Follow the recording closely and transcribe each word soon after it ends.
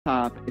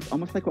top, it's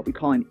almost like what we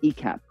call an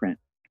ECAP print,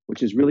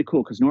 which is really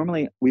cool because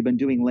normally we've been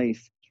doing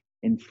lace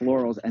in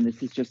florals, and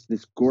this is just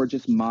this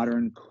gorgeous,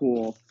 modern,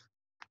 cool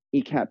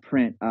ECAP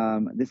print.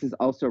 This is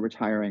also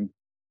retiring.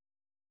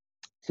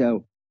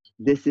 So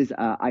this is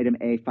item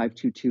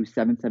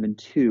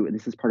A522772, and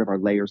this is part of our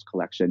layers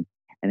collection,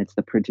 and it's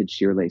the printed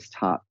sheer lace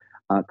top.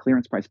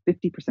 Clearance price,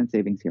 50%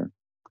 savings here.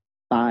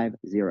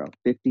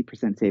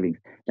 50% savings.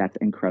 That's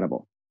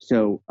incredible.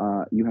 So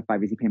you have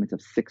 5 easy payments of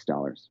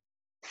 $6.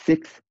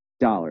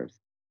 $6.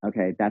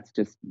 Okay, that's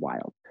just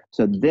wild.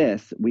 So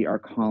this we are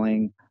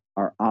calling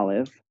our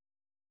olive.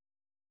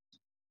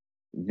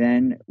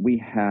 Then we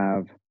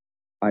have,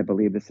 I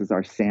believe this is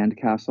our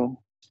sandcastle.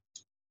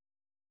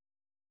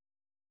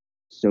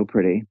 So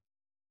pretty.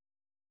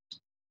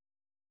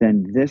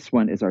 Then this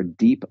one is our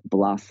deep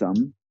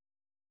blossom.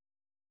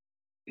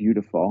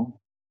 Beautiful.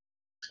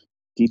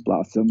 Deep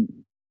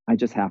blossom. I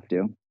just have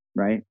to,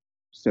 right?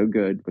 So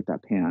good with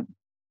that pant.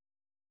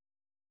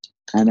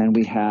 And then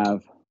we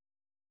have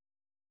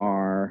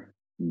our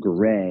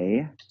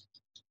gray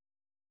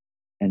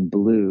and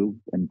blue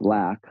and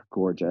black,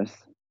 gorgeous.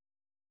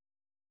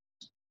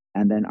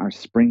 And then our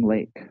spring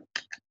lake.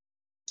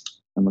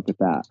 And look at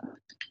that.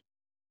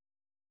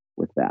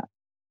 With that.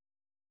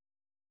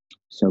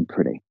 So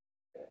pretty.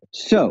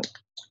 So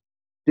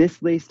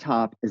this lace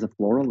top is a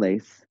floral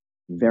lace,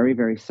 very,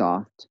 very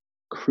soft,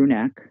 crew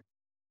neck,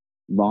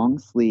 long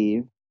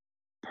sleeve,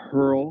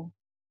 pearl.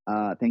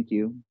 Thank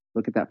you.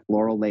 Look at that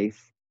floral lace.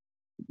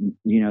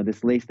 You know,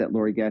 this lace that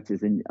Lori gets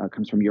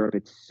comes from Europe.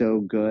 It's so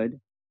good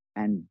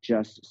and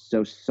just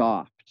so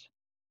soft.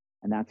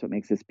 And that's what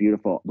makes this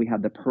beautiful. We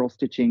have the pearl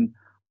stitching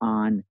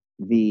on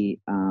the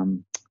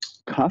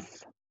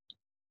cuff,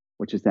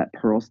 which is that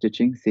pearl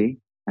stitching, see,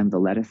 and the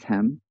lettuce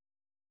hem.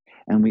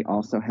 And we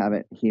also have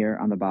it here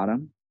on the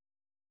bottom,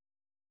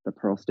 the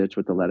pearl stitch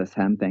with the lettuce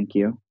hem, thank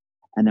you.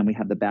 And then we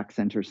have the back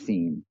center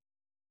seam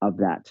of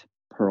that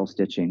pearl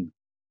stitching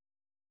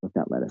with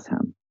that lettuce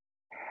hem.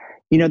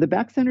 You know, the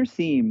back center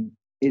seam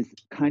is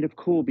kind of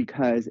cool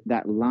because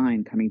that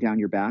line coming down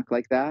your back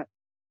like that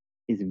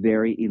is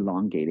very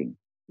elongating.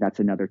 That's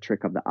another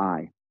trick of the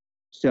eye.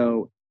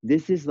 So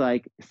this is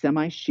like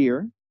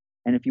semi-sheer.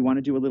 And if you want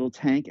to do a little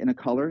tank in a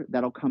color,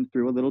 that'll come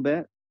through a little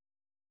bit.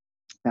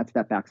 That's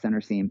that back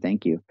center seam.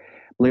 Thank you.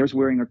 Blair's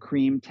wearing a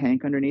cream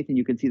tank underneath, and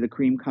you can see the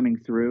cream coming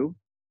through,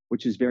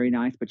 which is very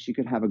nice, but she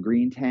could have a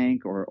green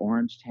tank or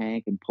orange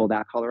tank and pull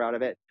that color out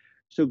of it.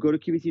 So go to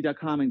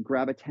QVC.com and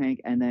grab a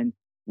tank and then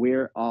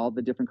wear all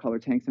the different color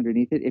tanks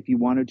underneath it. If you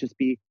want to just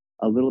be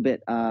a little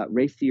bit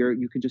racier,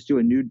 you can just do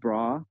a nude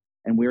bra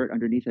and wear it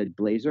underneath a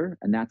blazer,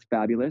 and that's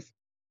fabulous.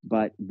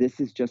 But this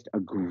is just a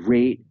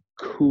great,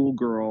 cool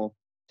girl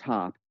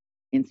top.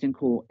 Instant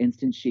cool,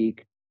 instant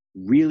chic,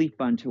 really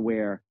fun to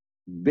wear,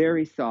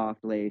 very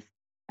soft lace,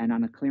 and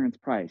on a clearance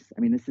price.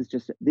 I mean,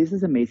 this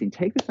is amazing.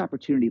 Take this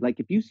opportunity. Like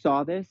if you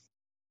saw this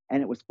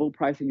and it was full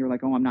price and you're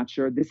like, oh, I'm not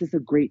sure, this is a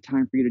great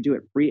time for you to do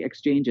it. Free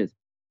exchanges.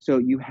 So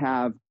you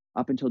have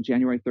up until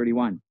January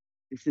 31.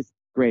 This is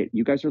great.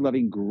 You guys are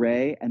loving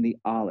gray and the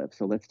olive.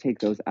 So let's take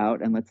those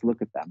out and let's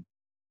look at them.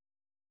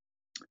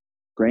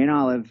 Gray and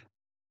olive,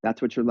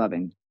 that's what you're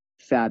loving.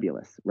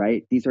 Fabulous,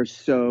 right? These are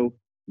so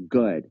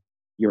good.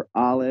 Your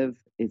olive,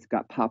 it's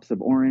got pops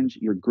of orange.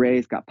 Your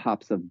gray's got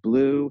pops of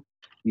blue.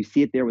 You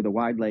see it there with a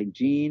wide leg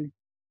jean.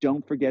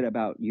 Don't forget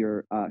about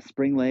your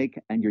spring lake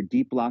and your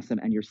deep blossom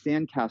and your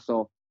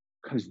sandcastle,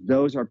 because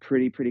those are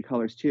pretty, pretty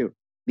colors too.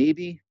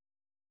 Maybe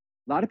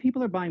a lot of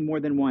people are buying more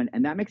than one,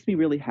 and that makes me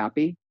really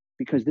happy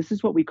because this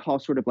is what we call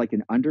sort of like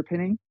an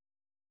underpinning.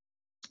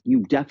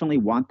 You definitely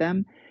want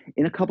them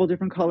in a couple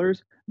different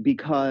colors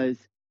because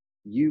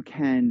you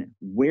can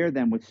wear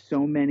them with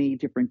so many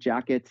different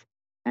jackets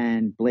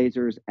and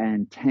blazers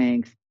and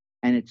tanks.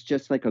 And it's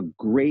just like a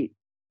great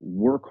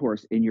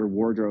workhorse in your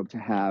wardrobe to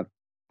have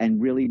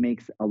and really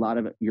makes a lot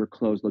of your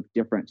clothes look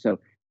different. So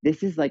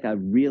this is like a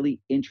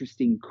really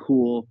interesting,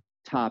 cool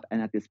top.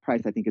 And at this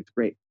price, I think it's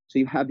great. So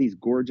you have these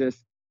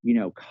gorgeous, you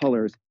know,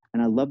 colors.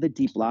 And I love the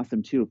deep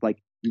blossom too. If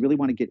like you really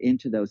want to get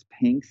into those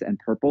pinks and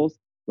purples,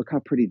 look how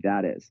pretty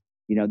that is.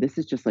 You know, this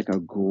is just like a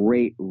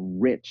great,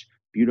 rich,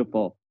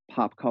 beautiful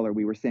pop color.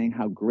 We were saying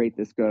how great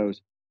this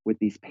goes with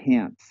these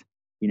pants.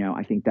 You know,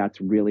 I think that's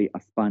really a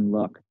fun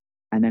look.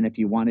 And then if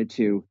you wanted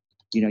to,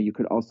 you know, you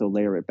could also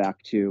layer it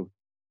back to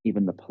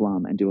even the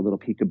plum and do a little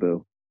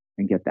peekaboo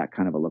and get that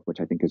kind of a look, which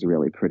I think is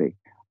really pretty.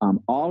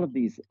 All of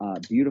these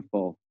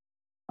beautiful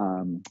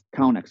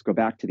cowl necks go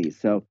back to these.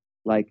 So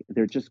like,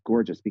 they're just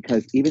gorgeous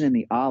because even in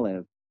the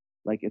olive,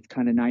 like it's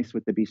kind of nice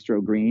with the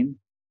bistro green.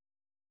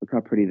 Look how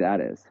pretty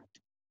that is.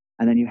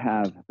 And then you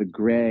have the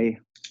gray,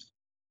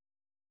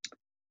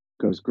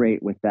 goes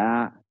great with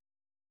that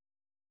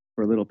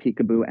for a little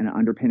peekaboo and an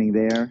underpinning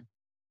there.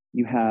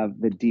 You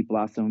have the deep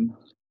blossom,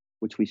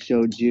 which we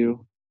showed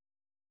you,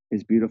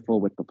 is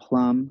beautiful with the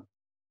plum.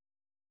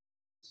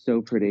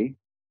 So pretty.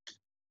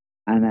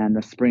 And then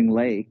the spring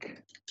lake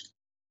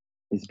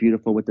is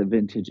beautiful with the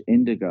vintage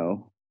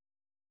indigo.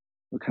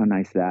 Look how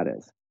nice that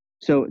is.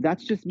 So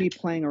that's just me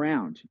playing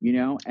around, you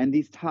know, and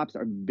these tops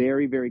are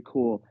very, very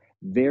cool.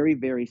 Very,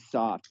 very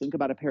soft. Think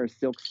about a pair of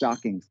silk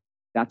stockings.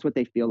 That's what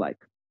they feel like.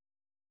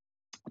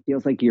 It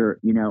feels like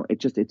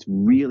it's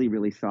really,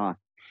 really soft.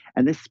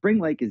 And this Spring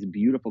Lake is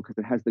beautiful because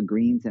it has the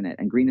greens in it.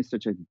 And green is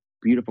such a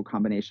beautiful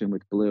combination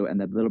with blue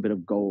and a little bit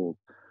of gold,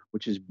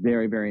 which is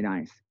very, very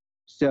nice.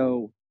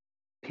 So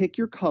pick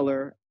your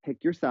color,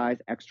 pick your size,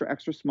 extra,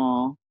 extra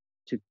small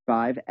to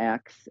 5X.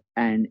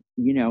 And,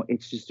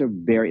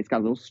 it's got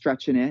a little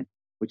stretch in it,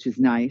 which is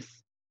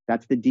nice.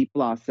 That's the deep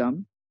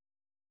blossom.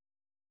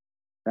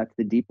 That's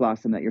the deep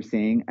blossom that you're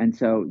seeing. And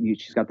so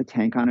she's got the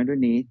tank on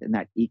underneath and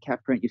that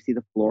ECAP print. You see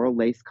the floral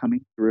lace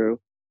coming through.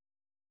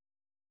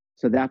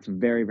 So that's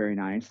very, very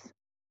nice.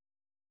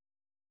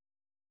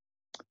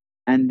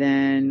 And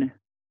then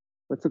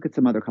let's look at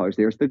some other colors.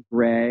 There's the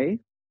gray,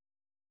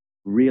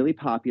 really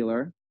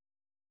popular.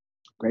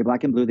 Gray,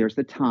 black, and blue. There's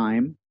the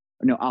thyme.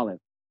 No, olive.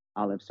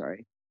 Olive,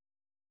 sorry.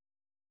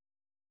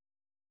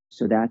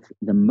 So that's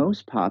the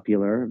most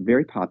popular,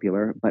 very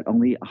popular, but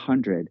only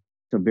 100.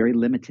 So very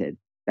limited.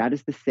 That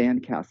is the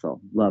Sandcastle.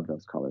 Love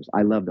those colors.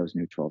 I love those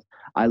neutrals.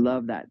 I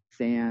love that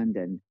sand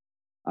and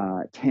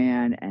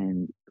tan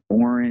and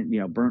orange,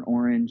 burnt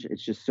orange.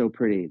 It's just so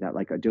pretty. That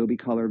like adobe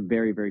color,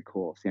 very, very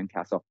cool.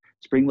 Sandcastle.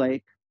 Spring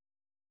Lake,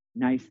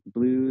 nice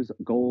blues,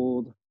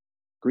 gold,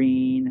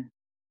 green.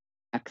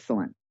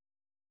 Excellent.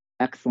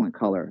 Excellent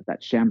color.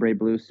 That chambray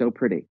blue, so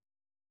pretty.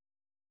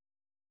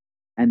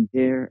 And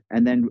there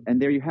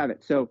you have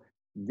it. So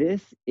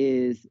this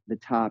is the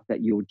top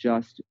that you'll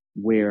just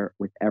wear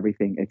with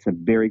everything. It's a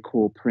very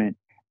cool print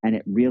and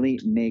it really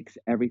makes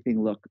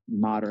everything look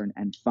modern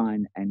and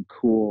fun and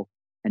cool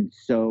and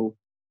so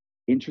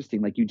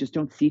interesting. Like you just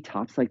don't see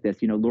tops like this.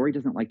 Lori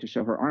doesn't like to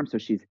show her arms, so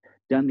she's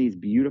done these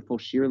beautiful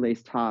sheer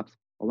lace tops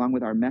along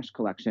with our mesh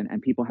collection,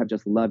 and people have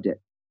just loved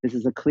it. This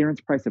is a clearance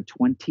price of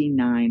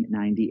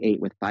 $29.98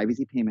 with 5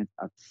 easy payments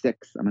of $6.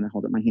 I'm going to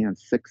hold up my hand,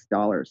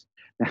 $6.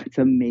 That's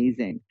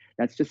amazing.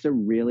 That's just a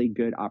really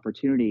good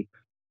opportunity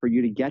for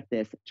you to get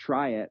this,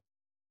 try it.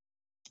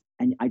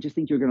 And I just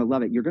think you're going to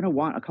love it. You're going to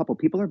want a couple.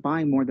 People are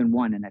buying more than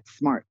one, and that's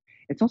smart.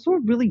 It's also a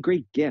really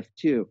great gift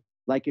too.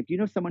 Like if you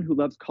know someone who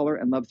loves color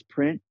and loves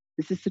print,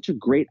 this is such a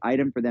great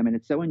item for them. And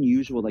it's so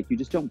unusual, like you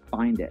just don't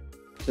find it.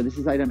 So this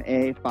is item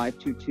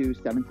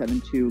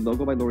A522772,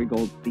 logo by Lori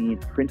Goldstein,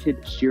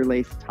 printed sheer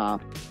lace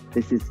top.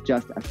 This is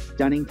just a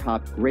stunning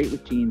top, great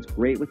with jeans,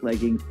 great with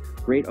leggings,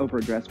 great over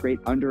a dress, great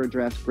under a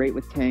dress, great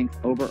with tanks,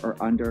 over or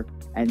under,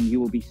 and you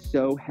will be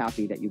so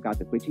happy that you got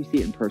this. Wait till you see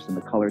it in person.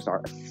 The colors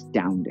are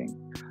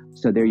astounding.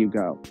 So there you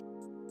go.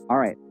 All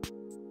right.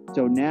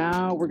 So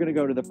now we're going to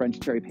go to the French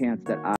terry pants that